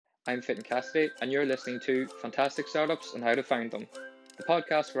I'm Fit and Cassidy, and you're listening to Fantastic Startups and How to Find Them, the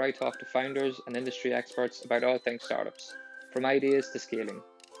podcast where I talk to founders and industry experts about all things startups, from ideas to scaling.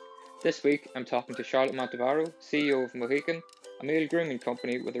 This week, I'm talking to Charlotte Montevaro, CEO of Mohican, a male grooming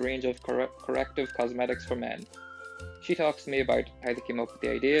company with a range of corrective cosmetics for men. She talks to me about how they came up with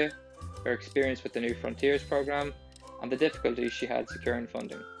the idea, her experience with the New Frontiers program, and the difficulties she had securing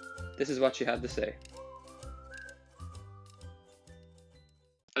funding. This is what she had to say.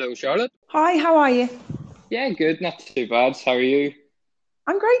 Hello, Charlotte. Hi, how are you? Yeah, good, not too bad. How are you?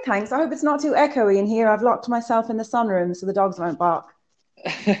 I'm great, thanks. I hope it's not too echoey in here. I've locked myself in the sunroom so the dogs won't bark.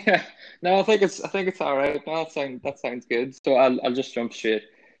 No, I think it's all right. No, that sounds good. So I'll just jump straight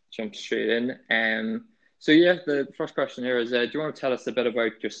in. So yeah, the first question here is, do you want to tell us a bit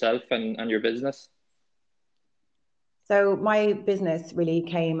about yourself and your business? So my business really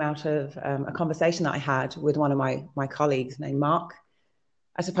came out of a conversation that I had with one of my colleagues named Mark.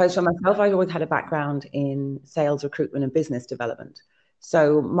 I suppose for myself, I'd always had a background in sales, recruitment, and business development.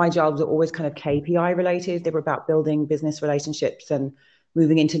 So my jobs are always kind of KPI related. They were about building business relationships and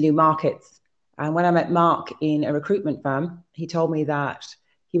moving into new markets. And when I met Mark in a recruitment firm, he told me that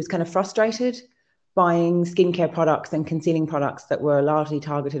he was kind of frustrated buying skincare products and concealing products that were largely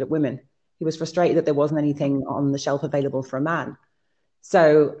targeted at women. He was frustrated that there wasn't anything on the shelf available for a man.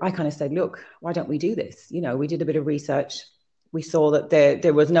 So I kind of said, look, why don't we do this? We did a bit of research. We saw that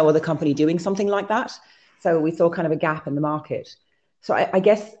there was no other company doing something like that. So we saw kind of a gap in the market. So I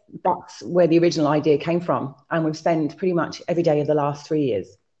guess that's where the original idea came from. And we've spent pretty much every day of the last 3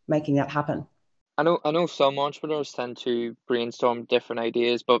 years making that happen. I know some entrepreneurs tend to brainstorm different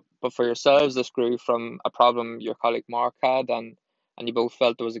ideas, but for yourselves, this grew from a problem your colleague Mark had, and you both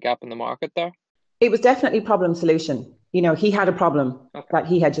felt there was a gap in the market there. It was definitely problem solution. He had a problem Okay. that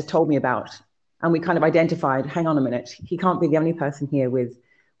he had just told me about. And we kind of identified, hang on a minute, he can't be the only person here with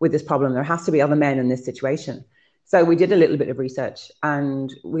this problem. There has to be other men in this situation. So we did a little bit of research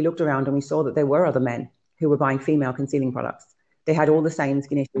and we looked around and we saw that there were other men who were buying female concealing products. They had all the same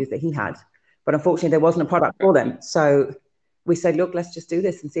skin issues that he had, but unfortunately there wasn't a product Okay. for them. So we said, look, let's just do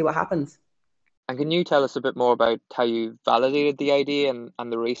this and see what happens. And can you tell us a bit more about how you validated the idea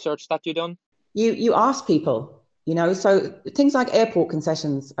and the research that you done? You ask people, so things like airport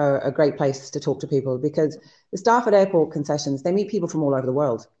concessions are a great place to talk to people because the staff at airport concessions, they meet people from all over the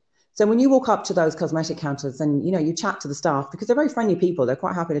world. So when you walk up to those cosmetic counters and you chat to the staff because they're very friendly people, they're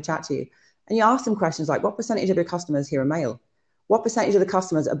quite happy to chat to you. And you ask them questions like what percentage of your customers here are male? What percentage of the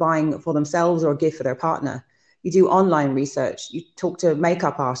customers are buying for themselves or a gift for their partner? You do online research, you talk to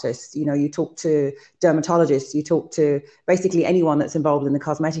makeup artists, you talk to dermatologists, you talk to basically anyone that's involved in the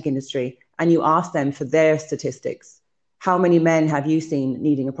cosmetic industry and you ask them for their statistics. How many men have you seen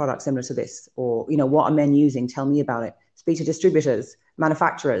needing a product similar to this? Or, what are men using? Tell me about it. Speak to distributors,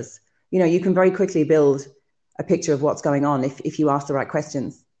 manufacturers. You can very quickly build a picture of what's going on if you ask the right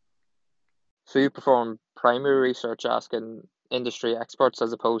questions. So you perform primary research asking industry experts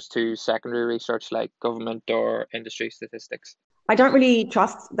as opposed to secondary research like government or industry statistics. I don't really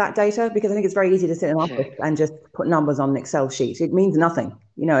trust that data because I think it's very easy to sit in an Yeah. office and just put numbers on an Excel sheet. It means nothing.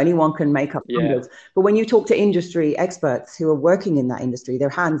 Anyone can make up Yeah. numbers. But when you talk to industry experts who are working in that industry, they're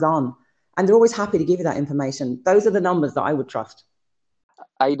hands on and they're always happy to give you that information. Those are the numbers that I would trust.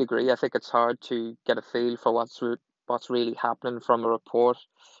 I'd agree. I think it's hard to get a feel for what's really happening from a report.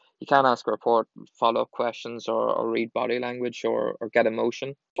 You can't ask a report follow-up questions or read body language or get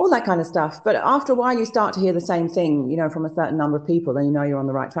emotion. All that kind of stuff. But after a while, you start to hear the same thing, from a certain number of people, then you know you're on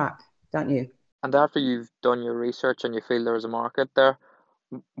the right track, don't you? And after you've done your research and you feel there's a market there,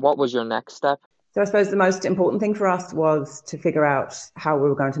 what was your next step? So I suppose the most important thing for us was to figure out how we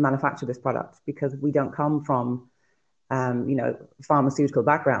were going to manufacture this product because we don't come from, pharmaceutical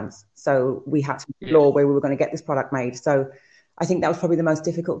backgrounds. So we had to Yeah. explore where we were going to get this product made. So I think that was probably the most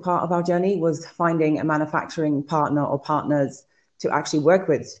difficult part of our journey was finding a manufacturing partner or partners to actually work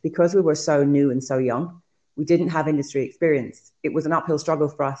with because we were so new and so young. We didn't have industry experience. It was an uphill struggle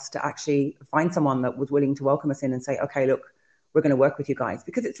for us to actually find someone that was willing to welcome us in and say, okay, look, we're going to work with you guys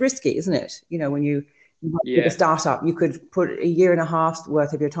because it's risky, isn't it? When you with a Yeah. startup, you could put a year and a half's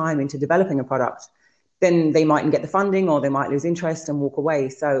worth of your time into developing a product. Then they mightn't get the funding or they might lose interest and walk away.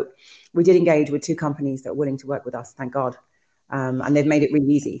 So we did engage with two companies that are willing to work with us, thank God. And they've made it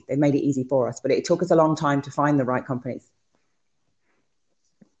really easy. They've made it easy for us, but it took us a long time to find the right companies.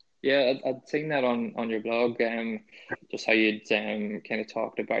 Yeah, I'd seen that on your blog, just how you'd kind of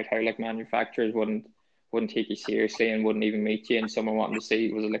talked about how like manufacturers wouldn't take you seriously and wouldn't even meet you, and someone wanting to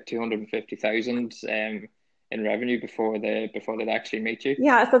see was it like 250,000 in revenue before they'd actually meet you.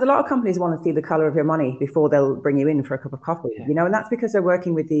 Yeah, so a lot of companies want to see the color of your money before they'll bring you in for a cup of coffee, Yeah. you know, and that's because they're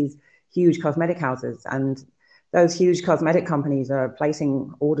working with these huge cosmetic houses, and those huge cosmetic companies are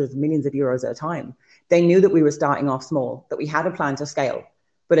placing orders millions of euros at a time. They knew that we were starting off small, that we had a plan to scale,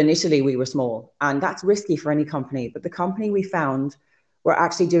 but initially we were small, and that's risky for any company. But the company we found were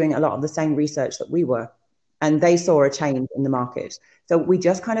actually doing a lot of the same research that we were, and they saw a change in the market. So we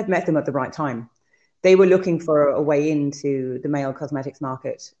just kind of met them at the right time. They were looking for a way into the male cosmetics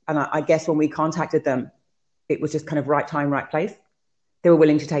market. And I guess when we contacted them, it was just kind of right time, right place. They were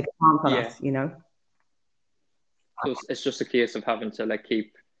willing to take a chance on Yeah. us, you know? So it's just a case of having to like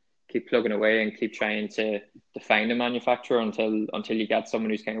keep plugging away and keep trying to find a manufacturer until you get someone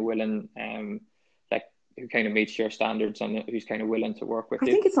who's kind of willing, like who kind of meets your standards and who's kind of willing to work with I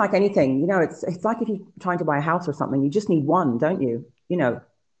you. think it's like anything, you know, it's like if you're trying to buy a house or something, you just need one, don't you?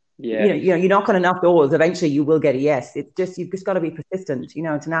 Yeah. You knock on enough doors, eventually you will get a yes. It's just, you've just got to be persistent, you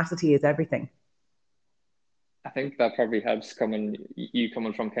know, tenacity is everything. I think that probably helps coming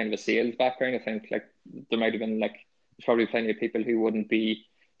from kind of a sales background. I think like there might have been like there's probably plenty of people who wouldn't be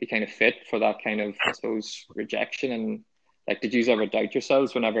kind of fit for that kind of, I suppose, rejection. And like, did you ever doubt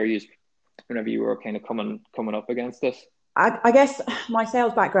yourselves whenever you were kind of coming up against this? I guess my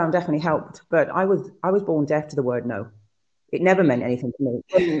sales background definitely helped, but I was born deaf to the word no. It never meant anything to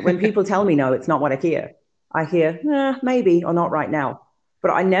me. When people tell me no, it's not what I hear. I hear, maybe, or not right now.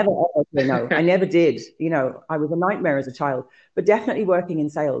 But I never ever say no. I never did. You know, I was a nightmare as a child. But definitely working in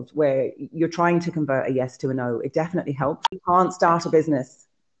sales where you're trying to convert a yes to a no, it definitely helps. You can't start a business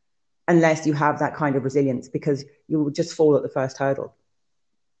unless you have that kind of resilience, because you will just fall at the first hurdle.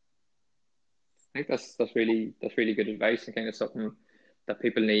 I think that's really good advice, and kind of something that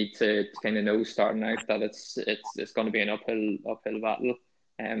people need to kind of know starting out, that it's going to be an uphill battle.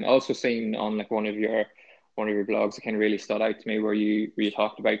 Also seen on like one of your blogs, it kind of really stood out to me where you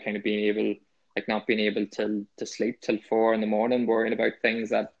talked about kind of being able, like not being able to sleep till 4 a.m, worrying about things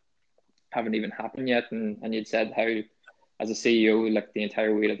that haven't even happened yet, and you'd said how as a CEO, like the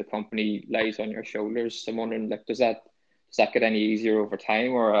entire weight of the company lies on your shoulders. So I'm wondering, like, does that get any easier over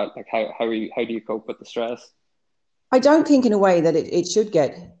time, or like how do you cope with the stress? I don't think in a way that it should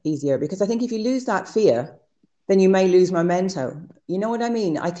get easier, because I think if you lose that fear, then you may lose momentum. You know what I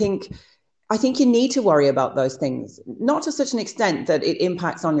mean? I think you need to worry about those things, not to such an extent that it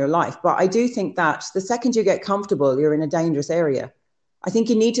impacts on your life. But I do think that the second you get comfortable, you're in a dangerous area. I think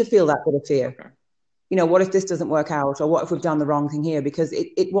you need to feel that bit of fear. Okay. You know, what if this doesn't work out? Or what if we've done the wrong thing here? Because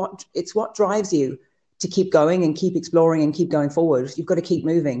it's what drives you to keep going and keep exploring and keep going forward. You've got to keep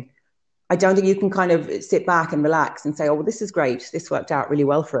moving. I don't think you can kind of sit back and relax and say, oh, well, this is great. This worked out really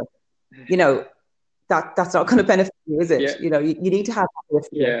well for us. You know, that's not going to benefit you, is it? Yeah, You know, you need to have that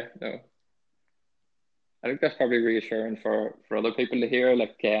fear. yeah, no. I think that's probably reassuring for other people to hear.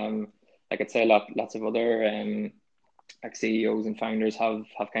 Like I'd say lots of other like CEOs and founders have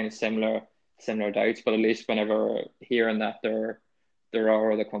kind of similar doubts, but at least whenever hearing that there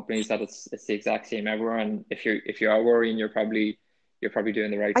are other companies that it's the exact same everywhere, and if you are worrying, you're probably doing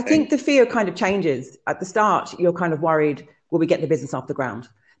the right I thing. think the fear kind of changes. At the start, you're kind of worried, will we get the business off the ground?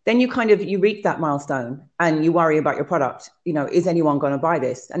 Then you reach that milestone and you worry about your product. You know, is anyone going to buy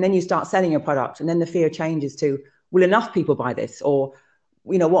this? And then you start selling your product, and then the fear changes to, will enough people buy this? Or,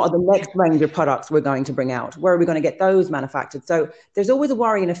 you know, what are the next range of products we're going to bring out? Where are we going to get those manufactured? So there's always a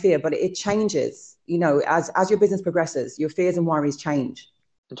worry and a fear, but it changes. You know, as your business progresses, your fears and worries change.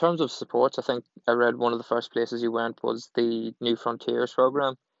 In terms of support, I think I read one of the first places you went was the New Frontiers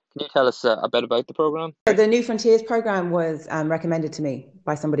program. Can you tell us a bit about the program? So the New Frontiers program was recommended to me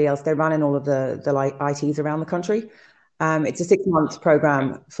by somebody else. They're running all of the like ITs around the country. It's a 6 month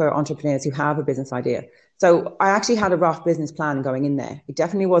program for entrepreneurs who have a business idea. So I actually had a rough business plan going in there. It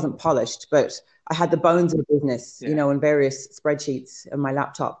definitely wasn't polished, but I had the bones of the business, you know, in various spreadsheets on my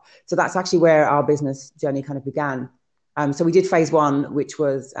laptop. So that's actually where our business journey kind of began. So we did phase 1, which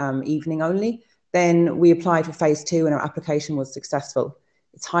was evening only. Then we applied for phase 2, and our application was successful.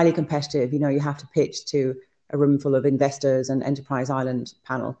 It's highly competitive. You know, you have to pitch to a room full of investors and Enterprise Island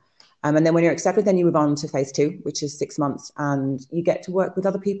panel. And then when you're accepted, then you move on to phase 2, which is 6 months. And you get to work with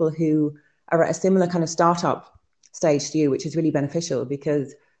other people who are at a similar kind of startup stage to you, which is really beneficial,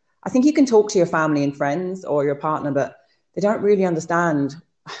 because I think you can talk to your family and friends or your partner, but they don't really understand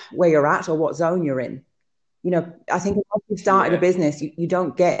where you're at or what zone you're in. You know, I think once you've started a business, you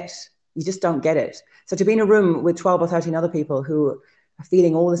just don't get it. So to be in a room with 12 or 13 other people who are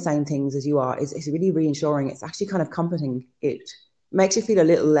feeling all the same things as you are is really reassuring. It's actually kind of comforting. It makes you feel a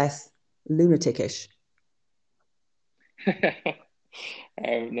little less lunaticish.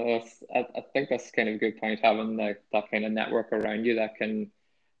 No, I think that's kind of a good point, having like that kind of network around you that can,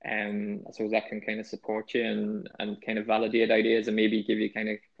 I suppose that can kind of support you and kind of validate ideas and maybe give you kind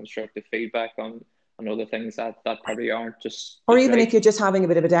of constructive feedback on other things that probably aren't Or just even right. if you're just having a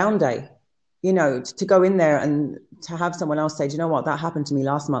bit of a down day, you know, to go in there and to have someone else say, do you know what, that happened to me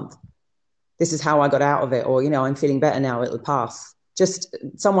last month. This is how I got out of it. Or, you know, I'm feeling better now, it'll pass. Just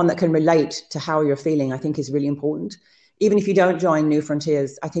someone that can relate to how you're feeling, I think is really important. Even if you don't join New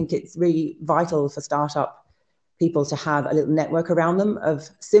Frontiers, I think it's really vital for startup people to have a little network around them of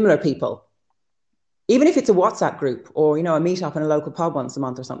similar people. Even if it's a WhatsApp group or, you know, a meetup in a local pub once a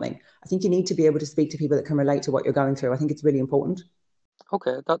month or something, I think you need to be able to speak to people that can relate to what you're going through. I think it's really important.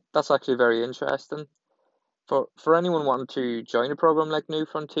 Okay, that's actually very interesting. For anyone wanting to join a program like New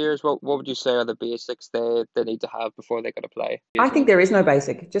Frontiers, what would you say are the basics they need to have before they could apply? I think there is no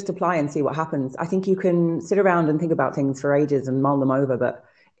basic. Just apply and see what happens. I think you can sit around and think about things for ages and mull them over, but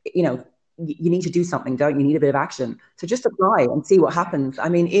you know, you need to do something, don't you? You need a bit of action. So just apply and see what happens. I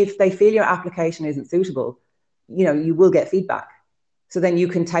mean, if they feel your application isn't suitable, you know, you will get feedback. So then you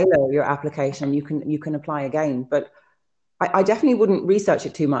can tailor your application. You can apply again. But I definitely wouldn't research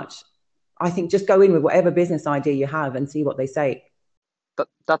it too much. I think just go in with whatever business idea you have and see what they say.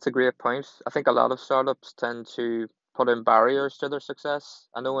 That's a great point. I think a lot of startups tend to put in barriers to their success.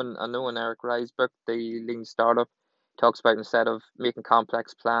 I know in Eric Rye's book, The Lean Startup, talks about instead of making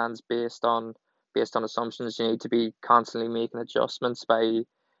complex plans based on assumptions, you need to be constantly making adjustments by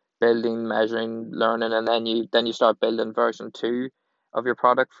building, measuring, learning, and then you start building version two of your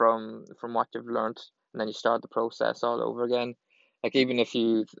product from what you've learned, and then you start the process all over again. Like even if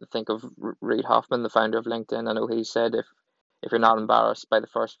you think of Reid Hoffman, the founder of LinkedIn, I know he said if you're not embarrassed by the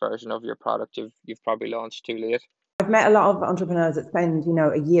first version of your product, you've probably launched too late. I've met a lot of entrepreneurs that spend, you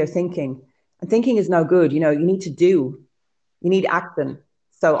know, a year thinking, and thinking is no good. You know, you need to do, you need action.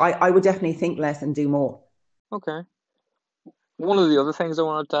 So I would definitely think less and do more. Okay. One of the other things I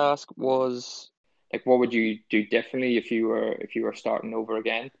wanted to ask was like what would you do differently if you were starting over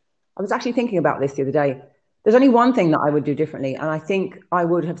again? I was actually thinking about this the other day. There's only one thing that I would do differently, and I think I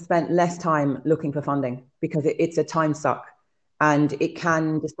would have spent less time looking for funding because it's a time suck and it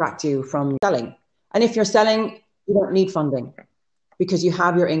can distract you from selling. And if you're selling, you don't need funding because you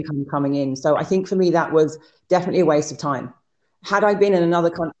have your income coming in. So I think for me, that was definitely a waste of time. Had I been in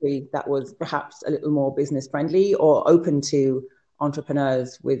another country that was perhaps a little more business friendly or open to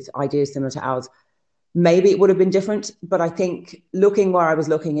entrepreneurs with ideas similar to ours, maybe it would have been different. But I think looking where I was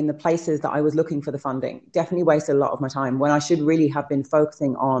looking in the places that I was looking for the funding definitely wasted a lot of my time when I should really have been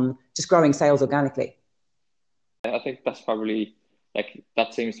focusing on just growing sales organically. I think that's probably like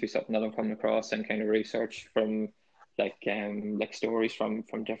that seems to be something that I'm coming across in kind of research from like stories from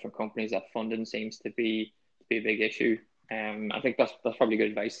different companies that funding seems to be a big issue. I think that's probably good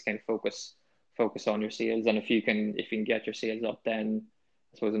advice to kind of focus on your sales, and if you can get your sales up, then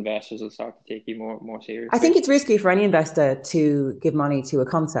I suppose investors will start to take you more I think seriously. it's risky for any investor to give money to a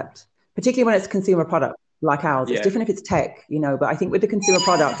concept, particularly when it's a consumer product like ours. It's Yeah, different if it's tech, you know, but I think with the consumer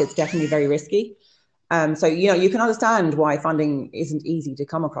product, it's definitely very risky. So, you know, you can understand why funding isn't easy to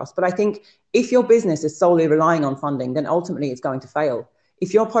come across. But I think if your business is solely relying on funding, then ultimately it's going to fail.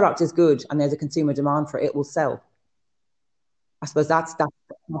 If your product is good and there's a consumer demand for it, it will sell. I suppose that's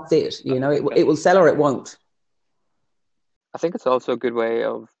it. You I know, think it will sell or it won't. I think it's also a good way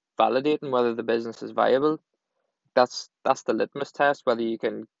of validating whether the business is viable. That's the litmus test, whether you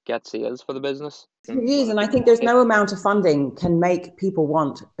can get sales for the business It and is, whether and I people think want there's it. no amount of funding can make people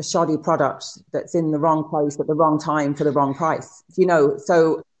want a shoddy product that's in the wrong place at the wrong time for the wrong price. You know,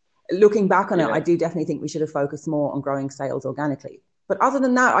 so looking back on it, I Yeah. do definitely think we should have focused more on growing sales organically. But other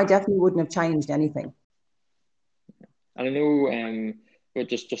than that, I definitely wouldn't have changed anything. And I know, but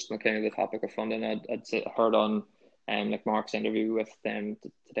just on kind of the topic of funding, heard on, like Mark's interview with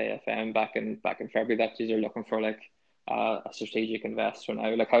Today FM back in February that these are looking for like a strategic investor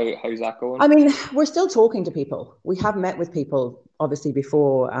now. Like how's that going? I mean, we're still talking to people. We have met with people, obviously,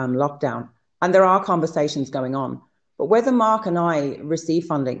 before lockdown, and there are conversations going on. But whether Mark and I receive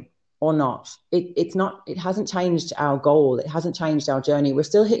funding or not, it's not. It hasn't changed our goal. It hasn't changed our journey. We're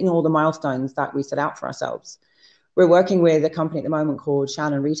still hitting all the milestones that we set out for ourselves. We're working with a company at the moment called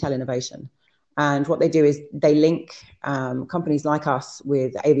Shannon Retail Innovation, and what they do is they link companies like us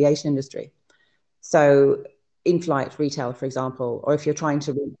with the aviation industry. So in-flight retail, for example, or if you're trying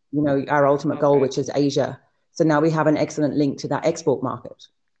to, you know, our ultimate goal, Okay. which is Asia. So now we have an excellent link to that export market.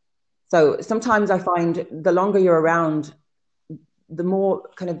 So sometimes I find the longer you're around, the more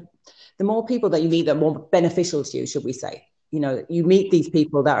kind of, the more people that you meet, the more beneficial to you, should we say. you meet these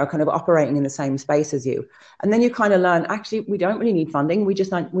people that are kind of operating in the same space as you. And then you kind of learn, actually, we don't really need funding. We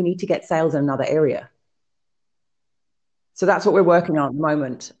need to get sales in another area. So that's what we're working on at the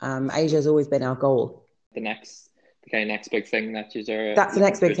moment. Asia has always been our goal. The kind of next big thing that you are. That's the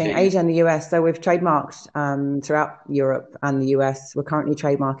next big thing, Asia and the US. So we've trademarked throughout Europe and the US. We're currently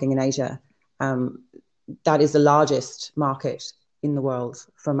trademarking in Asia. That is the largest market in the world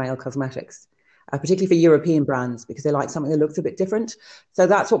for male cosmetics, particularly for European brands, because they like something that looks a bit different. So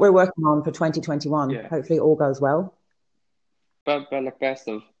that's what we're working on for 2021. Yeah. Hopefully all goes well. But look, best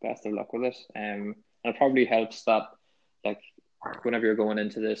of luck with it. And it probably helps that, like, whenever you're going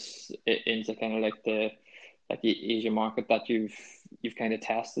into kind of like the Asian market, that you've kind of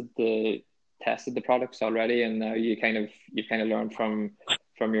tested the products already, and now you've kind of learned from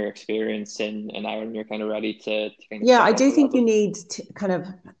your experience in Ireland. You're kind of ready to kind of I do think you need kind of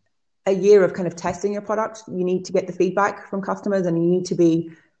a year of kind of testing your product. You need to get the feedback from customers, and you need to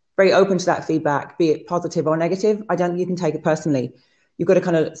be very open to that feedback, be it positive or negative. I don't think you can take it personally. You've got to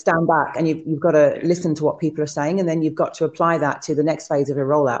kind of stand back, and you've got to listen to what people are saying, and then you've got to apply that to the next phase of your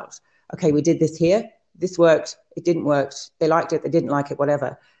rollout. Okay, we did this here. This worked. It didn't work. They liked it. They didn't like it,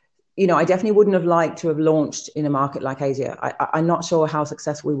 whatever. I definitely wouldn't have liked to have launched in a market like Asia. I'm not sure how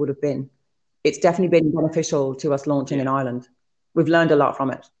successful we would have been. It's definitely been beneficial to us launching in Ireland. We've learned a lot from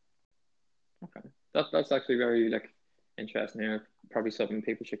it. Okay, that's actually very interesting here. Probably something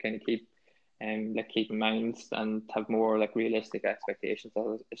people should kind of keep in mind and have more realistic expectations.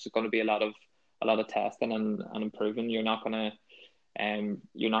 It's going to be a lot of testing and improving. You're not going to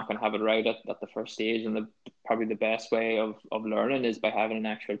have it right at the first stage, and probably the best way of learning is by having an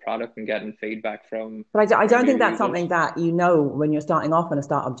actual product and getting feedback from. But I don't think that's something that when you're starting off on a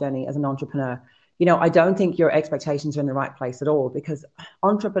startup journey as an entrepreneur. I don't think your expectations are in the right place at all, because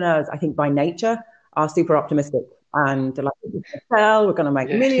entrepreneurs, I think by nature, are super optimistic, and they're like, we're going to sell, we're going to make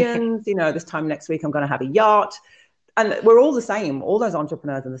millions. This time next week I'm going to have a yacht, and we're all the same. All those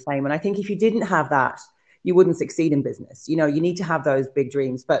entrepreneurs are the same, and I think if you didn't have that, you wouldn't succeed in business. You need to have those big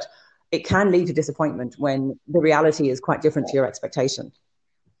dreams, but it can lead to disappointment when the reality is quite different to your expectation.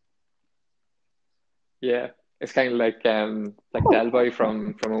 Yeah, it's kind of like Del Boy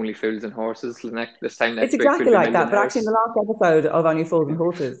from Only Fools and Horses. This time next it's exactly week, like that. But actually, in the last episode of Only Fools and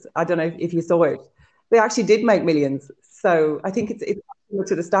Horses, I don't know if you saw it, they actually did make millions. So I think it's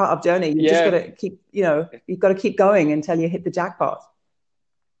to the startup journey. You just got to keep, you've got to keep going until you hit the jackpot.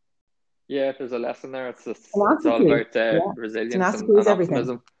 Yeah, if there's a lesson there, it's all about resilience and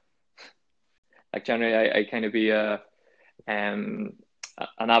optimism. Generally, I kind of be an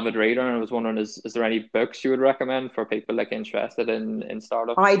avid reader, and I was wondering, is there any books you would recommend for people interested in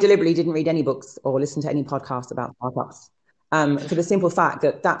startups? I deliberately didn't read any books or listen to any podcasts about startups, for the simple fact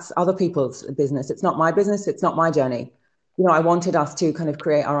that that's other people's business. It's not my business. It's not my journey. I wanted us to kind of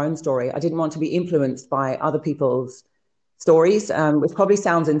create our own story. I didn't want to be influenced by other people's stories, which probably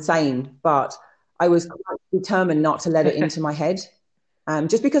sounds insane, but I was quite determined not to let it into my head.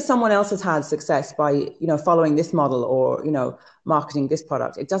 Just because someone else has had success by, following this model or, marketing this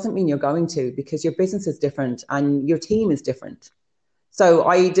product, it doesn't mean you're going to, because your business is different and your team is different. So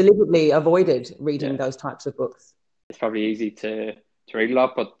I deliberately avoided reading those types of books. It's probably easy to read a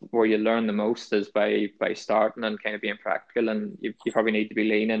lot, but where you learn the most is by starting and kind of being practical, and you probably need to be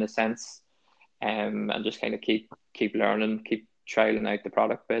lean in a sense, and just kind of keep learning, keep trialing out the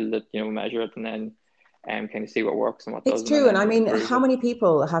product, build it, measure it, and then kind of see what works and what doesn't. It's true. And I mean, how many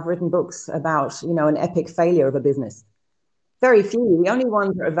people have written books about, an epic failure of a business? Very few. The only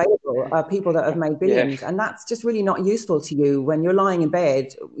ones that are available are people that have made billions. And that's just really not useful to you when you're lying in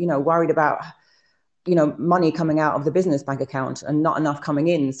bed, worried about, money coming out of the business bank account and not enough coming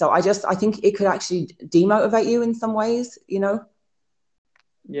in. So I think it could actually demotivate you in some ways,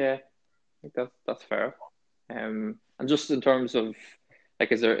 Yeah, I think that's fair. And just in terms of,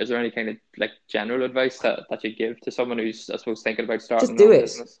 is there any kind of general advice that you give to someone who's, I suppose, thinking about starting just do it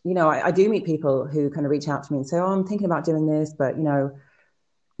business? I do meet people who kind of reach out to me and say, I'm thinking about doing this, but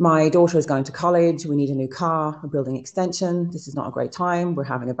my daughter is going to college, we need a new car, we're building an extension, this is not a great time, we're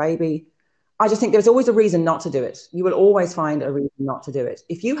having a baby. I just think there's always a reason not to do it. You will always find a reason not to do it.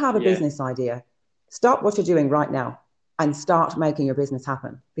 If you have a business idea, stop what you're doing right now and start making your business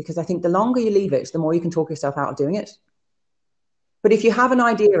happen, because I think the longer you leave it, the more you can talk yourself out of doing it. But if you have an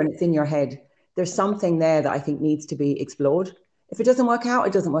idea and it's in your head, there's something there that I think needs to be explored. If it doesn't work out,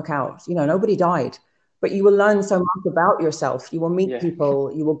 it doesn't work out. Nobody died, but you will learn so much about yourself. You will meet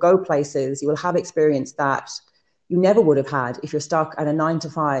people, you will go places, you will have experience that you never would have had if you're stuck at a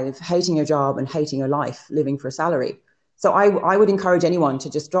 9-to-5, hating your job and hating your life, living for a salary. So I would encourage anyone to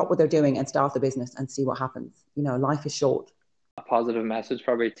just drop what they're doing and start the business and see what happens. Life is short. a positive message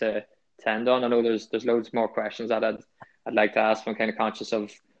probably to end on. I know there's loads more questions that I'd like to ask. I'm kind of conscious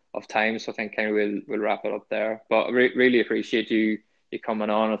of time, so I think kind of we'll wrap it up there. But I really appreciate you coming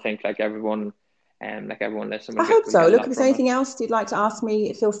on. I think like everyone listening I will hope so. get a Look, if lot there's from it. anything else you'd like to ask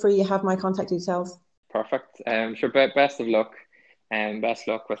me, feel free. You have my contact details. Perfect. Sure. Best of luck, and best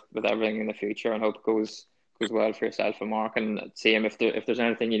luck with everything in the future, and hope it goes well for yourself and Mark. And see him if there's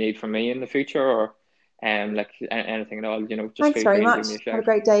anything you need from me in the future, or like anything at all. Just Thanks feel very free to much. give me a Have a shout.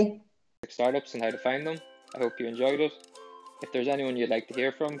 great day. Startups and how to find them. I hope you enjoyed it. If there's anyone you'd like to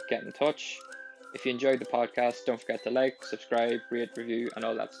hear from, get in touch. If you enjoyed the podcast, don't forget to like, subscribe, rate, review, and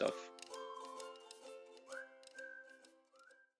all that stuff.